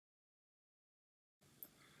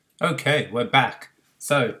Okay, we're back.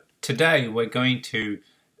 So today we're going to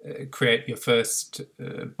create your first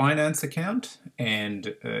Binance account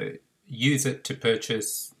and use it to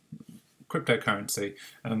purchase cryptocurrency.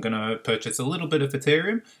 And I'm going to purchase a little bit of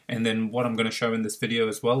Ethereum, and then what I'm going to show in this video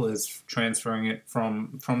as well is transferring it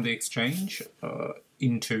from the exchange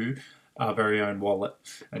into our very own wallet.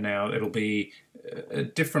 And now it'll be a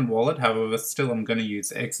different wallet, however still I'm going to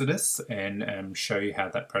use Exodus and show you how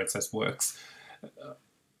that process works.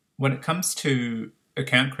 When it comes to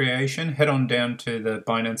account creation, head on down to the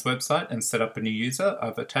Binance website and set up a new user.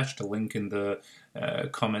 I've attached a link in the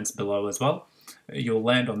comments below as well. You'll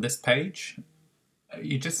land on this page.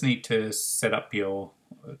 You just need to set up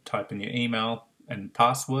type in your email and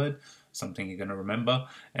password, something you're going to remember,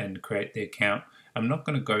 and create the account. I'm not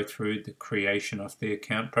going to go through the creation of the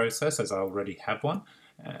account process as I already have one.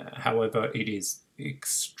 However, it is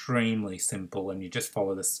extremely simple and you just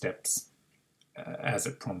follow the steps as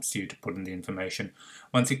it prompts you to put in the information.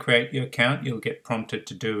 Once you create your account, you'll get prompted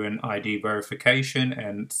to do an ID verification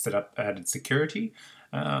and set up added security.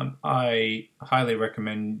 I highly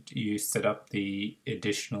recommend you set up the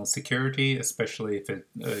additional security, especially if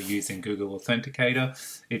you're using Google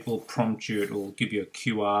Authenticator. It will prompt you, it will give you a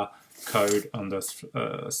QR code on the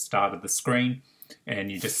start of the screen, and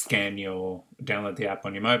you just download the app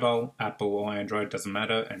on your mobile, Apple or Android, doesn't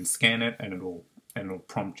matter, and scan it, and it'll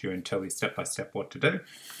prompt you and tell you step by step what to do.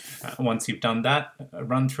 Once you've done that,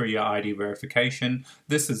 run through your ID verification.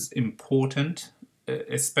 This is important,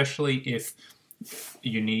 especially if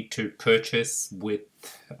you need to purchase with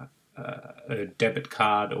a debit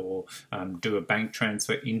card or do a bank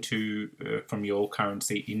transfer from your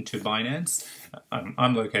currency into Binance.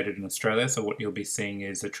 I'm located in Australia, so what you'll be seeing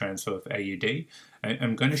is a transfer of AUD.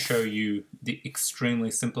 I'm going to show you the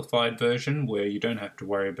extremely simplified version where you don't have to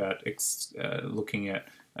worry about looking at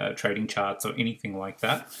trading charts or anything like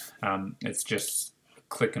that. It's just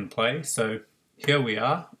click and play. So here we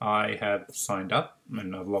are. I have signed up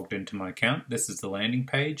and I've logged into my account. This is the landing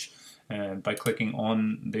page. And by clicking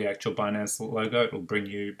on the actual Binance logo, it will bring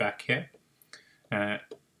you back here.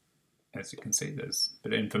 As you can see, there's a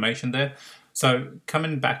bit of information there. So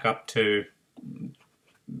coming back up to,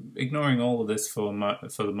 ignoring all of this for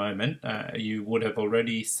the moment, you would have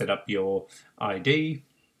already set up your ID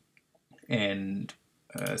and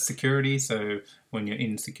security. So when you're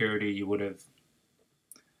in security, you would have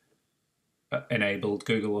enabled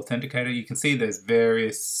Google Authenticator. You can see there's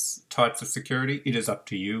various types of security. It is up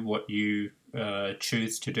to you what you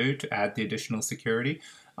choose to do to add the additional security.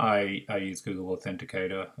 I use Google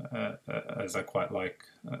Authenticator as I quite like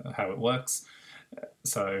how it works.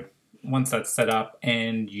 So once that's set up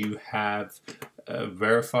and you have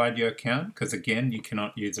verified your account, because again you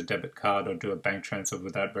cannot use a debit card or do a bank transfer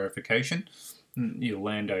without verification, you'll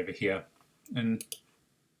land over here. And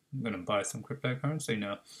I'm going to buy some cryptocurrency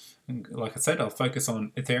now. And like I said, I'll focus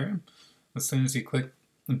on Ethereum. As soon as you click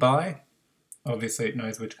buy, obviously it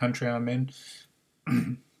knows which country I'm in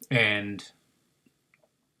and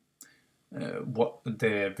what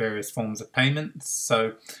their various forms of payments.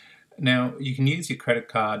 So now you can use your credit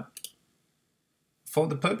card. For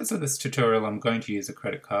the purpose of this tutorial, I'm going to use a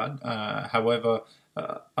credit card. However,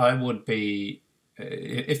 I would be,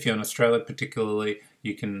 if you're in Australia particularly,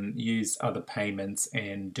 you can use other payments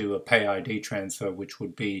and do a pay ID transfer, which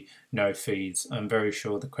would be no fees. I'm very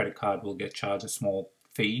sure the credit card will get charged a small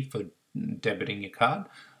fee for debiting your card.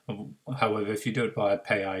 However, if you do it via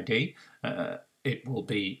pay ID, it will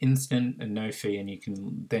be instant and no fee, and you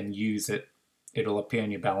can then use it. It'll appear in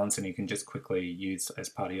your balance and you can just quickly use as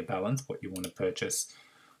part of your balance what you want to purchase.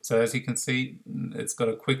 So as you can see, it's got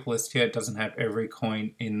a quick list here. It doesn't have every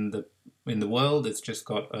coin in the world. It's just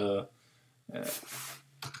got a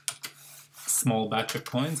small batch of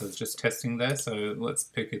coins. I was just testing there. So let's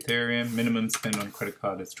pick Ethereum. Minimum spend on credit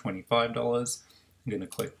card is $25. I'm going to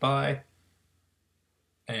click buy.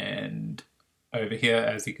 And over here,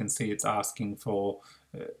 as you can see, it's asking for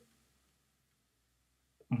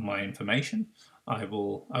my information. I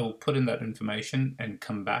will put in that information and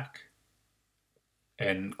come back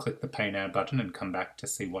and click the Pay Now button and come back to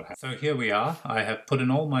see what happens. So here we are. I have put in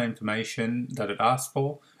all my information that it asked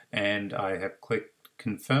for, and I have clicked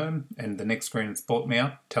Confirm, and the next screen has brought me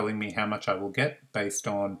up telling me how much I will get based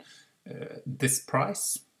on this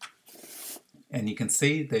price. And you can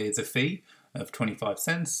see there's a fee of 25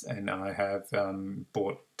 cents, and I have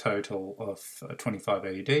bought total of 25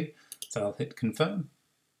 AUD. So I'll hit Confirm.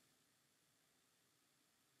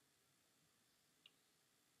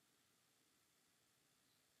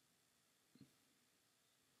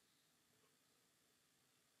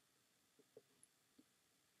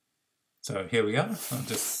 So here we are. I'll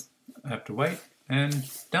just have to wait. and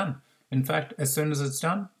done. In fact, as soon as it's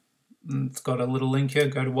done, it's got a little link here,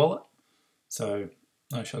 go to wallet. So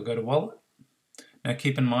I shall go to wallet. Now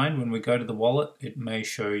keep in mind, when we go to the wallet, it may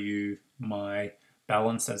show you my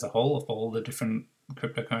balance as a whole of all the different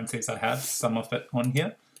cryptocurrencies I have, some of it on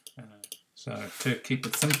here. So to keep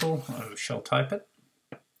it simple, I shall type it.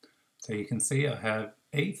 So you can see I have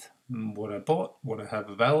ETH, what I bought, what I have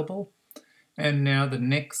available. And now the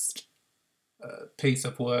next piece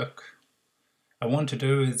of work I want to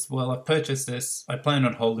do is, well, I've purchased this. I plan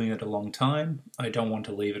on holding it a long time. I don't want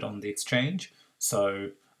to leave it on the exchange. So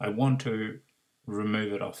I want to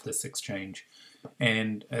remove it off this exchange.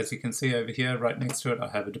 And as you can see over here, right next to it, I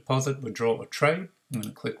have a deposit, withdraw, or trade. I'm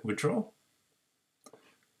going to click withdraw.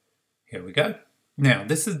 Here we go. Now,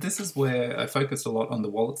 this is where I focused a lot on the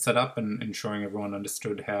wallet setup and ensuring everyone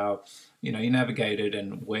understood how you navigated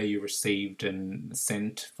and where you received and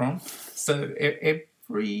sent from. So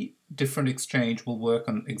every different exchange will work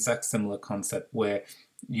on exact similar concept where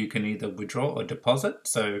you can either withdraw or deposit.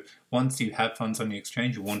 So once you have funds on the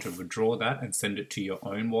exchange, you want to withdraw that and send it to your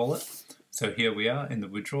own wallet. So here we are in the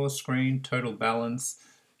withdraw screen, total balance.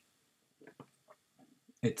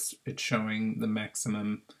 It's showing the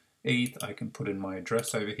maximum ETH. I can put in my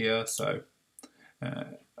address over here. So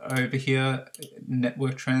over here,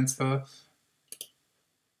 network transfer,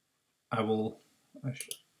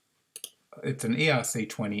 it's an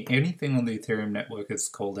ERC20. Anything on the Ethereum network is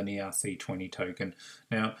called an ERC20 token.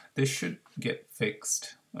 Now, this should get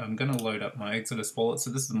fixed. I'm going to load up my Exodus wallet.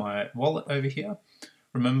 So this is my wallet over here.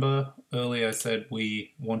 Remember, earlier I said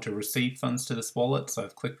we want to receive funds to this wallet. So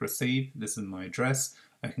I've clicked receive. This is my address.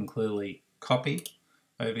 I can clearly copy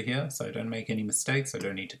over here, so I don't make any mistakes. I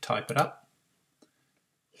don't need to type it up.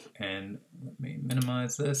 And let me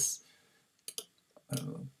minimize this.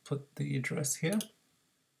 I'll put the address here.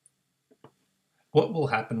 What will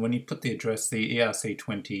happen when you put the address, the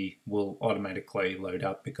ERC20 will automatically load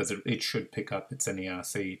up because it should pick up it's an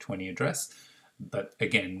ERC20 address. But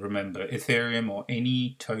again, remember, Ethereum or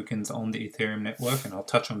any tokens on the Ethereum network, and I'll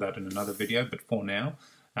touch on that in another video, but for now,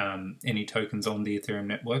 any tokens on the Ethereum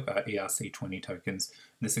network are ERC20 tokens.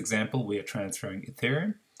 In this example, we are transferring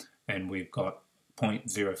Ethereum, and we've got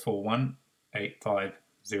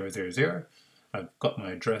 0.04185000. I've got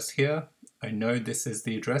my address here. I know this is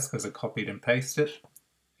the address because I copied and pasted it.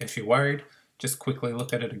 If you're worried, just quickly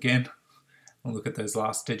look at it again. I'll look at those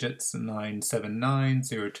last digits,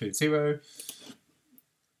 979020.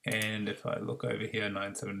 And if I look over here,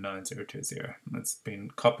 979020. It's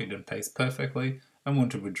been copied and pasted perfectly. I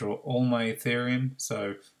want to withdraw all my Ethereum,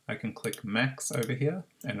 so I can click max over here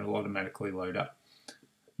and it'll automatically load up.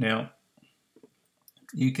 Now,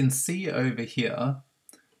 you can see over here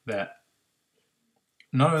that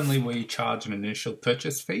not only will you charge an initial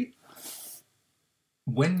purchase fee,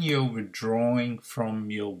 when you're withdrawing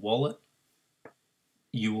from your wallet,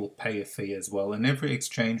 you will pay a fee as well, and every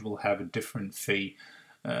exchange will have a different fee.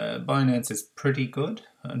 Binance is pretty good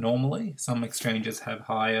normally. Some exchanges have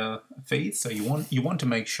higher fees, so you want to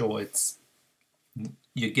make sure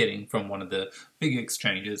you're getting from one of the big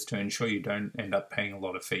exchanges to ensure you don't end up paying a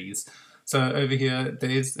lot of fees. So over here,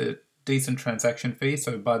 there's a decent transaction fee.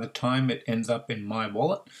 So by the time it ends up in my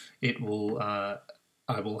wallet, it will I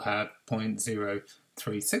will have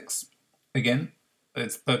 0.036. Again,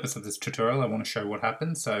 it's the purpose of this tutorial. I want to show what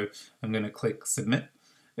happens, so I'm going to click submit.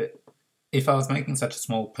 If I was making such a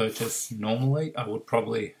small purchase normally, I would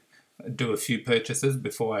probably do a few purchases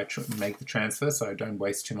before I make the transfer so I don't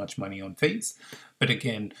waste too much money on fees. But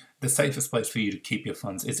again, the safest place for you to keep your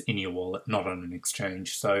funds is in your wallet, not on an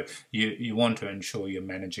exchange. So you want to ensure you're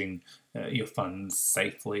managing your funds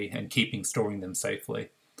safely and storing them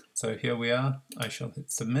safely. So here we are. I shall hit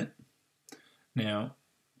submit. Now,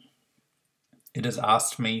 it has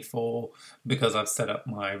asked me because I've set up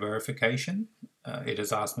my verification, it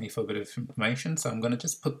has asked me for a bit of information, so I'm going to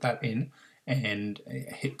just put that in and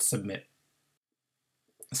hit submit.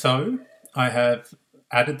 So I have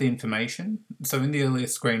added the information. So in the earlier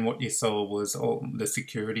screen, what you saw was all the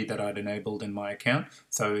security that I'd enabled in my account.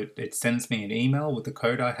 So it sends me an email with the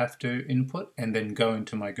code I have to input and then go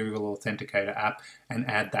into my Google Authenticator app and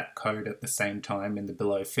add that code at the same time in the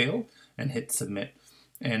below field and hit submit.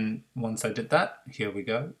 And once I did that, here we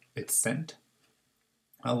go, it's sent.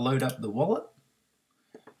 I'll load up the wallet.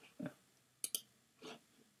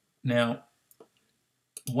 Now,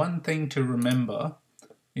 one thing to remember,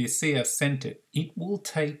 you see I've sent it. It will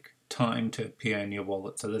take time to appear in your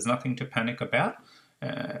wallet, so there's nothing to panic about.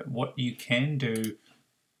 What you can do,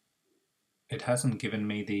 it hasn't given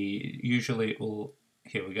me usually it will,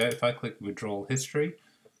 here we go, if I click withdrawal history,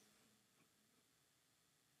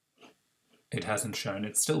 it hasn't shown.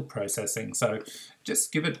 It's still processing. So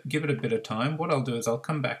just give it a bit of time. What I'll do is I'll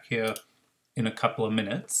come back here in a couple of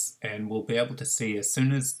minutes and we'll be able to see as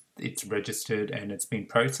soon as it's registered and it's been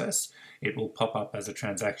processed, it will pop up as a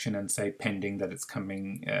transaction and say pending, that it's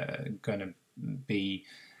coming, going to be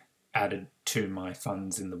added to my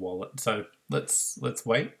funds in the wallet. So let's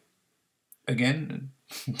wait. Again,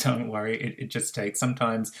 don't worry, it just takes,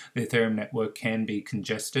 sometimes the Ethereum network can be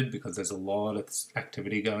congested because there's a lot of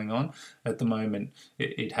activity going on. At the moment,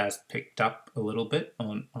 it has picked up a little bit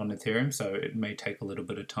on Ethereum, so it may take a little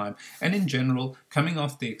bit of time. And in general, coming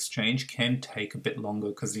off the exchange can take a bit longer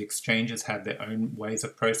because the exchanges have their own ways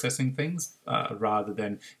of processing things, rather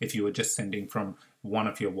than if you were just sending from one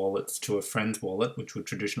of your wallets to a friend's wallet, which would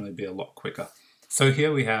traditionally be a lot quicker. So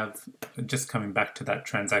here we have, just coming back to that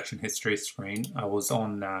transaction history screen, I was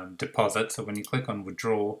on deposit. So when you click on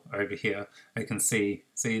withdraw over here, you can see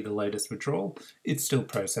the latest withdrawal. It's still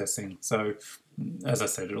processing. So as I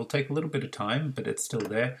said, it'll take a little bit of time, but it's still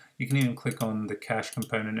there. You can even click on the cash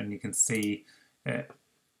component and you can see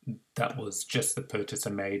that was just the purchase I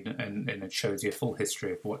made, and it shows you a full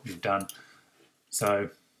history of what you've done. So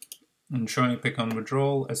I'm showing you, pick on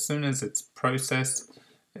withdrawal. As soon as it's processed,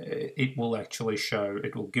 it will actually show,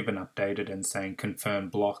 it will give an updated and saying confirm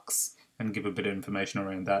blocks and give a bit of information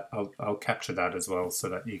around that. I'll capture that as well so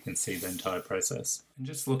that you can see the entire process. And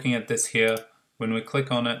just looking at this here, when we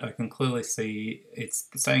click on it, I can clearly see it's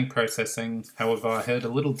saying processing. However, I heard a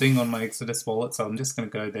little ding on my Exodus wallet, so I'm just going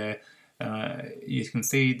to go there. You can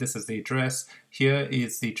see this is the address. Here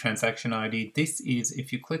is the transaction ID. This is,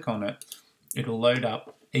 if you click on it, it'll load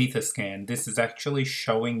up Etherscan. This is actually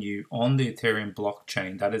showing you on the Ethereum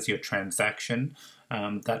blockchain. That is your transaction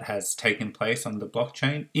that has taken place on the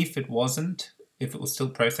blockchain. If it wasn't, if it was still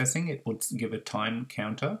processing, it would give a time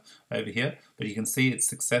counter over here. But you can see it's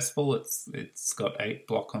successful. It's got 8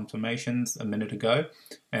 block confirmations a minute ago,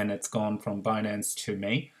 and it's gone from Binance to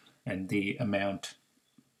me, and the amount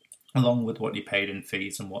along with what you paid in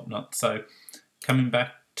fees and whatnot. So coming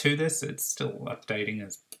back to this, it's still updating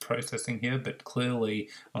as processing here, but clearly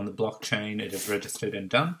on the blockchain it is registered and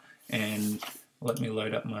done. And let me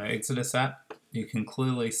load up my Exodus app. You can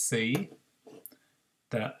clearly see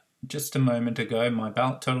that just a moment ago my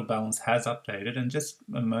total balance has updated, and just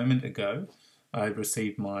a moment ago I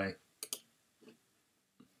received my,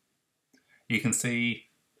 you can see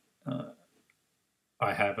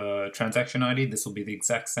I have a transaction ID. This will be the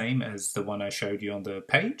exact same as the one I showed you on the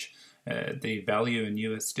page, the value in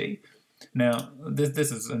USD. Now,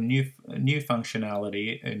 this is a new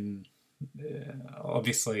functionality in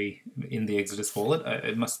obviously in the Exodus wallet.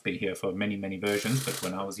 It must be here for many versions, but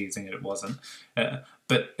when I was using it, it wasn't.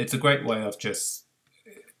 But it's a great way of just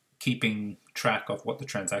keeping track of what the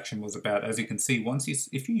transaction was about. As you can see,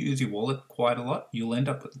 if you use your wallet quite a lot, you'll end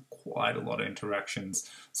up with quite a lot of interactions.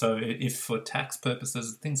 So if for tax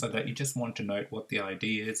purposes, things like that, you just want to note what the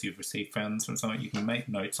ID is, you've received funds from someone, you can make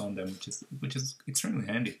notes on them, which is extremely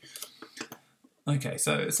handy. Okay,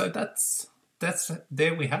 so that's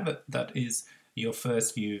there we have it. That is your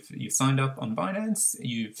first. You've signed up on Binance.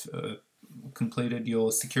 You've completed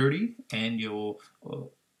your security and your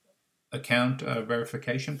account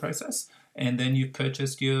verification process, and then you've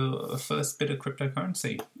purchased your first bit of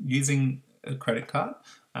cryptocurrency using a credit card.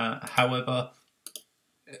 However,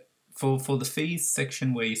 for the fees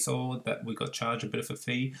section where you saw that we got charged a bit of a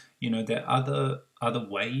fee, there are other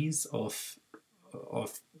ways of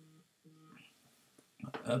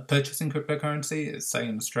purchasing cryptocurrency. Say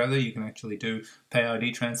in Australia, you can actually do pay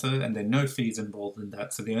ID transfer, and there are no fees involved in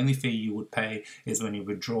that. So the only fee you would pay is when you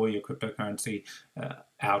withdraw your cryptocurrency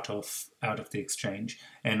out of the exchange,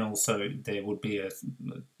 and also there would be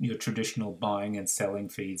your traditional buying and selling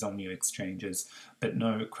fees on your exchanges, but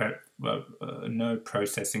no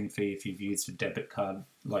processing fee if you've used a debit card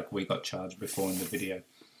like we got charged before in the video.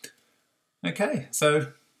 Okay, so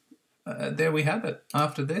there we have it.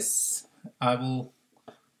 After this, I will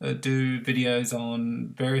do videos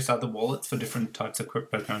on various other wallets for different types of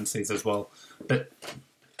cryptocurrencies as well. But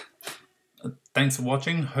thanks for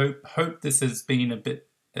watching. Hope this has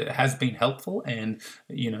been helpful, and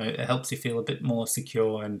it helps you feel a bit more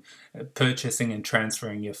secure in purchasing and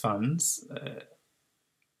transferring your funds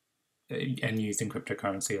and using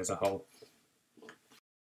cryptocurrency as a whole.